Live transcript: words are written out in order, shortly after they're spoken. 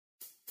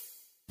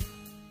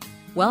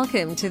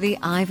Welcome to the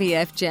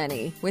IVF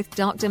Journey with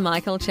Dr.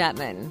 Michael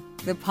Chapman,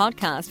 the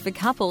podcast for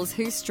couples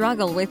who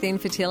struggle with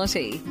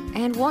infertility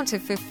and want to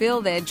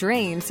fulfill their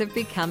dreams of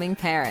becoming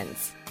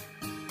parents.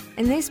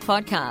 In this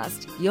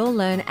podcast, you'll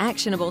learn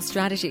actionable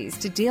strategies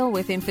to deal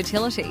with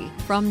infertility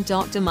from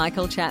Dr.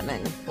 Michael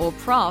Chapman, or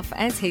Prof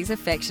as he's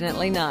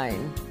affectionately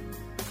known.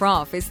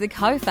 Prof is the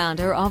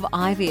co-founder of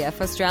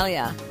IVF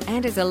Australia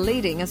and is a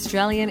leading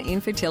Australian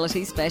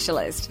infertility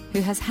specialist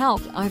who has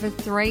helped over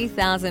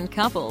 3,000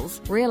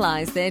 couples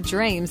realise their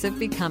dreams of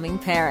becoming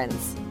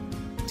parents.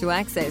 To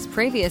access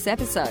previous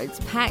episodes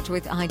packed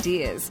with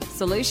ideas,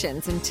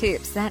 solutions and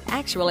tips that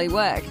actually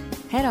work,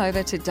 head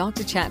over to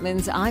Dr.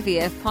 Chapman's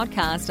IVF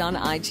podcast on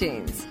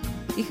iTunes.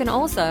 You can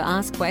also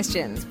ask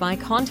questions by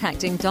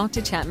contacting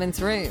Dr. Chapman's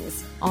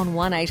rooms on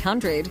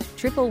 1800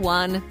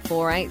 111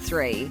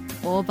 483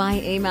 or by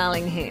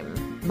emailing him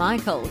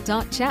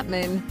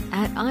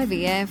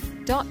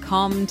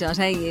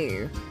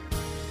michael.chapman@ivf.com.au.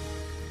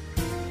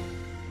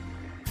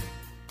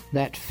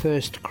 That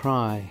first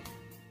cry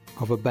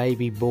of a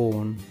baby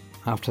born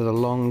after the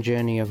long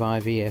journey of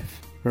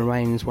IVF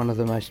remains one of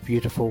the most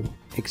beautiful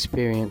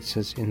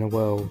experiences in the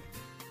world.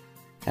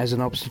 As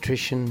an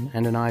obstetrician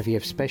and an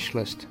IVF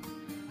specialist,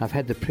 I've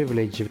had the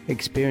privilege of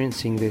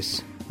experiencing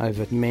this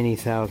over many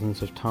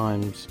thousands of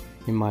times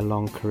in my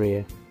long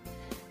career,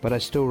 but I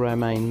still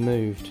remain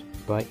moved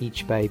by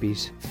each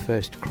baby's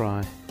first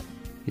cry.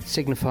 It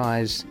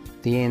signifies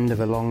the end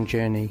of a long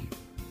journey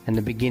and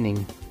the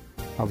beginning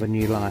of a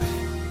new life.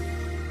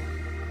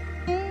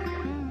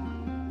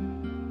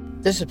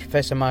 This is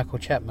Professor Michael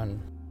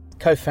Chapman,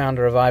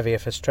 co-founder of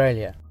IVF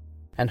Australia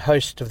and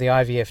host of the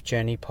IVF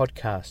Journey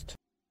podcast.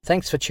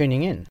 Thanks for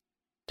tuning in.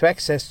 To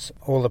access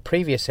all the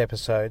previous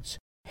episodes,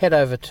 head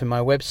over to my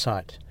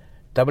website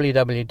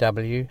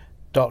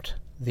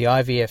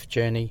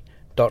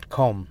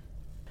www.theivfjourney.com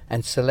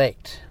and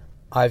select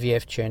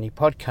IVF Journey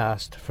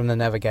Podcast from the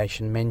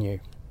navigation menu.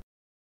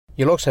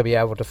 You'll also be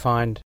able to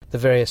find the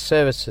various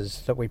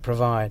services that we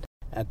provide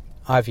at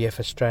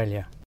IVF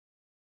Australia.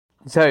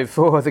 So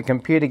for the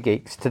computer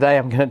geeks, today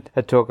I'm going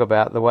to talk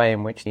about the way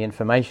in which the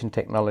information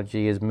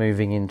technology is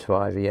moving into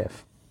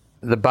IVF.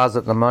 The buzz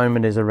at the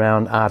moment is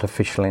around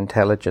artificial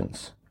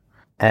intelligence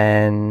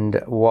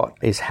and what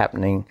is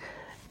happening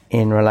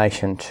in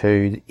relation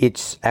to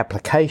its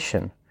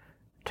application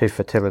to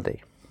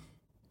fertility.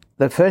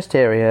 The first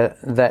area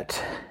that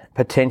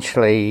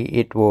potentially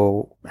it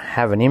will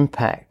have an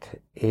impact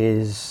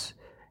is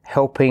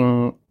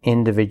helping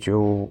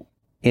individual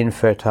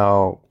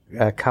infertile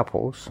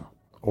couples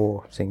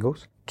or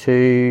singles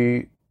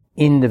to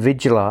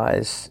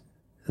individualize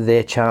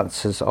their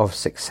chances of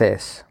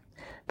success.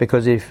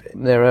 Because if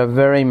there are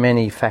very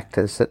many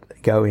factors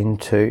that go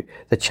into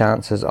the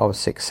chances of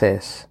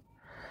success,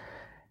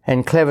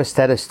 and clever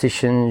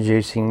statisticians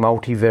using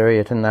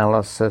multivariate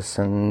analysis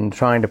and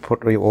trying to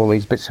put all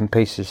these bits and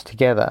pieces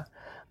together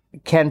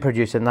can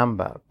produce a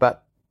number,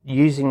 but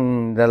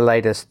using the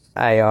latest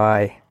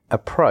AI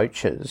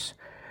approaches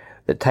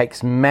that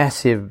takes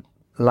massive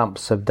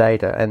lumps of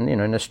data, and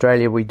in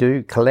Australia we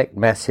do collect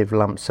massive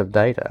lumps of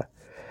data,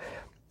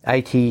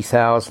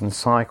 80,000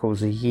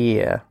 cycles a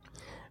year,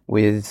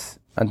 with,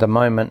 at the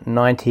moment,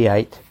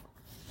 98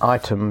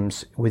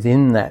 items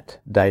within that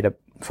data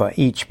for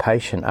each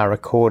patient are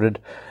recorded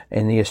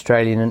in the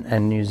Australian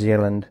and New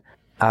Zealand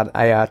ART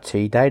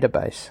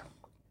database.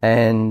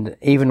 And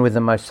even with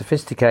the most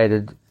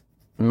sophisticated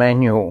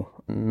manual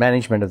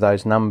management of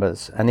those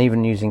numbers, and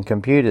even using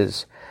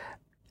computers,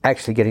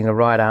 actually getting the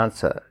right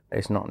answer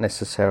is not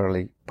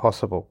necessarily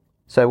possible.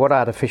 So what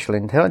artificial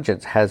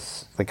intelligence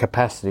has the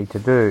capacity to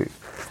do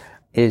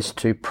is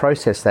to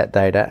process that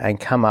data and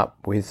come up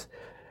with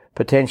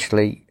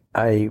potentially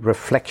a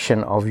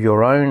reflection of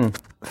your own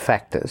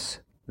factors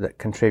that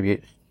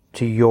contribute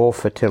to your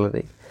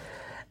fertility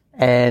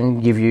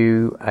and give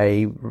you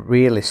a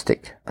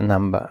realistic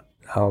number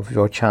of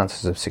your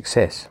chances of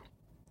success.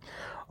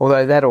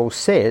 Although that all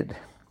said,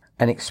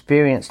 an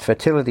experienced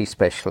fertility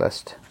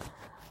specialist,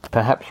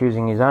 perhaps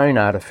using his own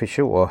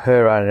artificial or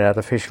her own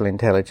artificial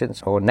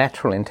intelligence or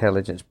natural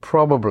intelligence,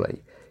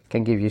 probably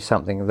can give you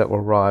something that will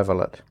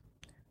rival it.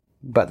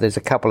 But there's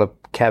a couple of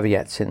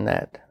caveats in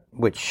that,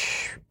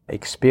 which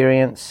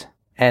experience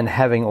and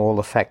having all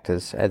the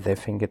factors at their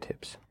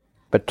fingertips.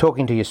 But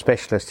talking to your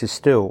specialist is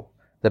still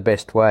the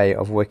best way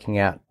of working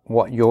out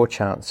what your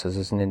chances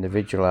as an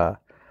individual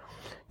are,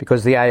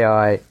 because the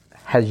AI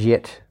has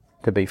yet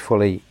to be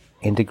fully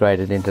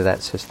integrated into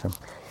that system.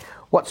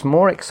 What's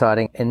more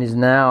exciting and is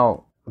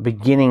now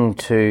beginning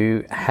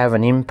to have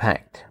an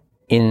impact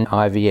in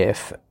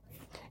IVF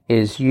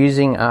is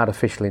using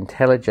artificial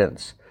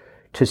intelligence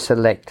to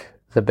select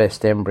the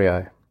best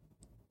embryo.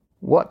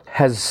 What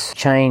has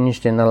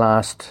changed in the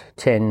last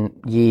 10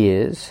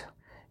 years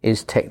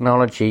is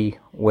technology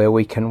where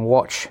we can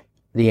watch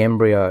the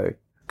embryo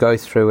go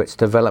through its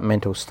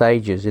developmental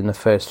stages in the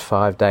first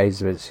 5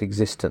 days of its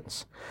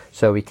existence.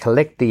 So we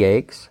collect the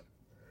eggs,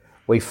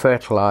 we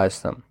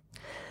fertilize them,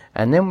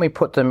 and then we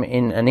put them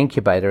in an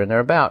incubator, and they're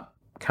about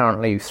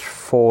currently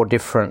 4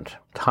 different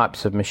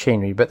types of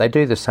machinery, but they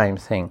do the same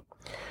thing,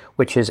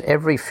 which is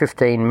every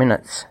 15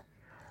 minutes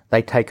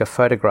they take a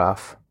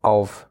photograph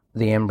of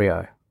the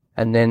embryo.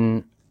 And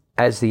then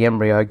as the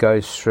embryo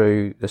goes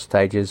through the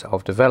stages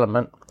of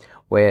development,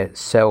 where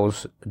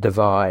cells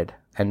divide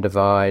and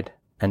divide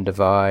and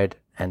divide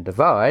and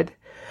divide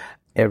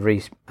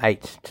every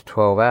 8 to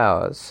 12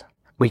 hours,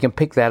 we can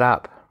pick that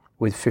up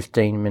with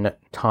 15-minute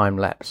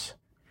time-lapse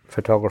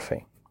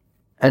photography.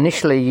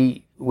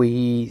 Initially,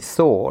 we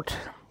thought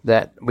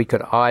that we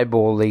could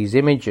eyeball these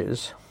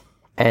images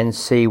and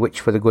see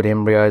which were the good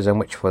embryos and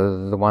which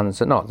were the ones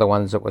that not, the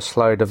ones that were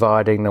slow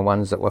dividing, the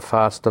ones that were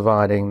fast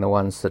dividing, the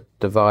ones that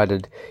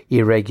divided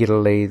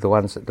irregularly, the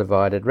ones that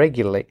divided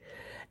regularly.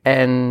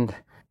 And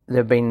there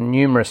have been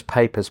numerous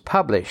papers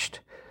published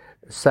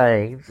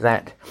saying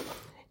that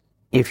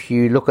if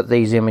you look at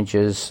these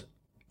images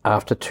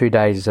after 2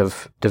 days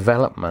of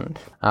development,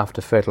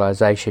 after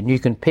fertilization, you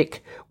can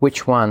pick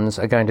which ones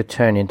are going to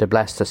turn into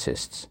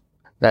blastocysts.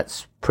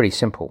 That's pretty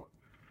simple.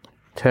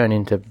 Turn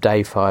into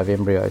day 5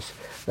 embryos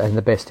and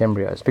the best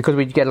embryos, because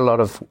we get a lot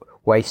of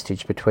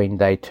wastage between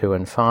day 2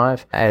 and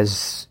 5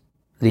 as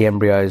the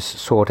embryos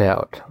sort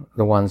out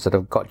the ones that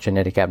have got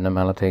genetic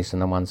abnormalities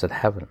and the ones that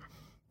haven't.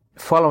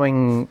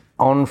 Following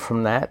on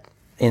from that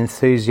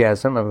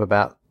enthusiasm of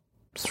about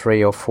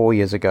 3 or 4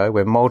 years ago,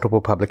 where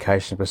multiple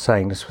publications were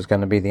saying this was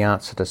going to be the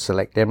answer to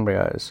select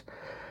embryos,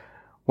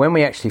 when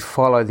we actually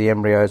follow the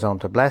embryos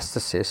onto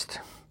blastocyst,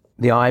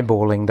 the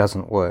eyeballing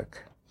doesn't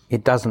work.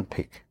 It doesn't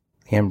pick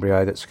the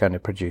embryo that's going to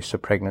produce a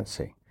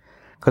pregnancy.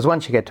 Because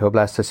once you get to a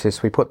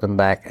blastocyst, we put them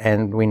back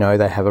and we know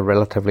they have a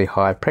relatively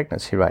high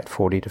pregnancy rate,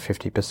 40 to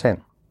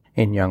 50%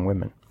 in young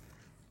women.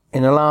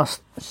 In the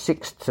last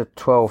 6 to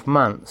 12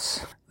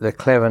 months, the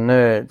clever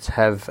nerds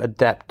have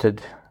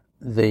adapted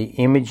the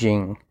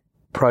imaging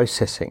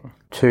processing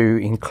to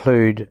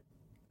include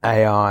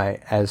AI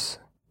as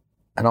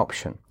an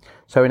option.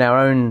 So in our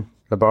own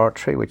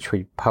laboratory, which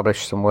we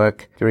published some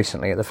work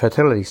recently at the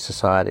Fertility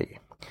Society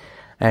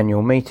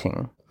annual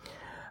meeting,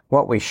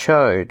 what we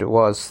showed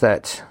was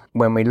that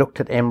when we looked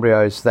at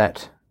embryos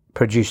that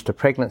produced a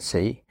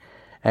pregnancy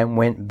and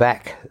went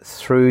back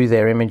through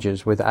their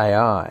images with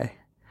AI,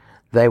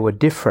 they were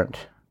different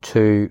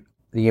to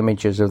the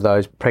images of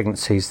those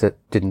pregnancies that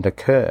didn't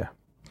occur,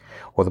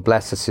 or the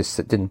blastocysts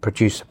that didn't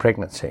produce a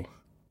pregnancy.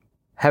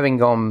 Having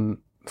gone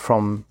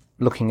from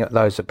looking at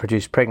those that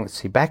produced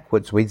pregnancy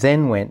backwards, we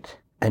then went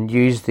and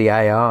used the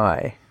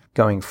AI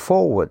going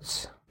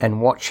forwards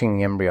and watching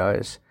the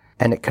embryos,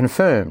 and it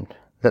confirmed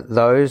that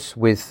those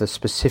with the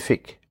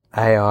specific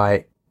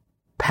AI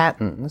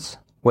patterns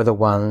were the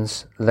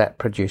ones that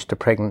produced a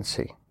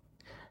pregnancy.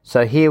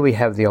 So here we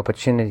have the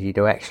opportunity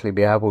to actually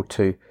be able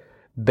to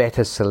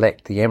better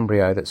select the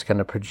embryo that's going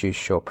to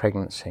produce your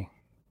pregnancy.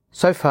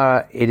 So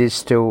far, it is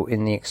still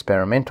in the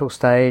experimental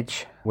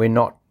stage. We're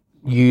not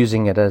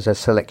using it as a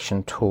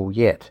selection tool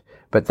yet,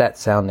 but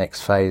that's our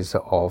next phase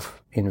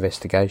of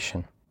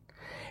investigation.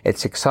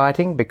 It's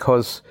exciting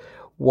because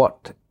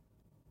what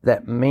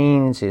that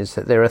means is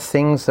that there are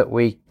things that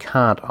we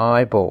can't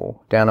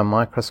eyeball down a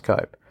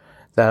microscope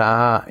that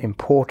are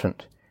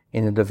important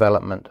in the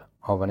development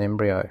of an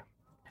embryo.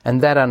 And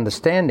that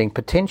understanding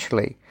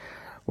potentially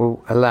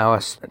will allow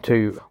us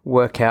to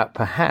work out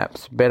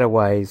perhaps better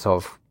ways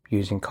of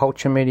using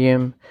culture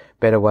medium,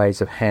 better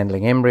ways of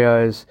handling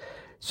embryos,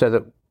 so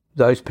that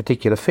those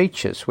particular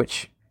features,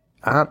 which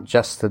aren't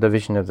just the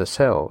division of the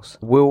cells,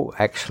 will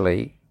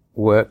actually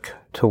work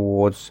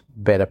towards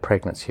better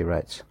pregnancy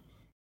rates.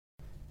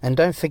 And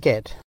don't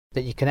forget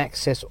that you can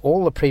access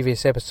all the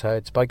previous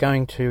episodes by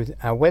going to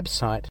our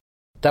website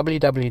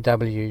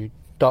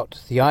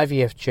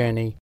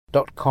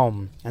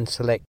www.theivfjourney.com and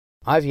select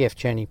IVF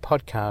Journey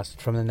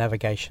Podcast from the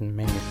navigation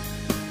menu.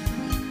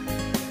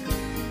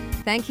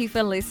 Thank you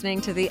for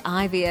listening to the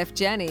IVF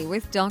Journey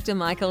with Dr.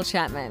 Michael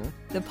Chapman,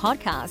 the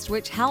podcast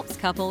which helps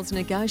couples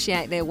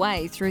negotiate their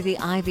way through the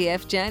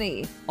IVF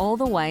journey, all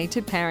the way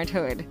to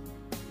parenthood.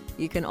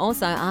 You can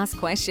also ask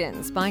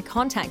questions by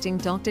contacting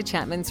Dr.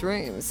 Chapman's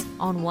rooms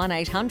on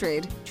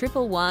 1800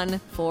 111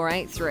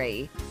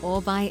 483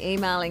 or by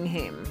emailing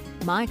him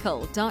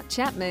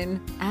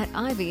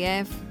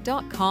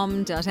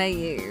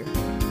michael.chapman@ivf.com.au.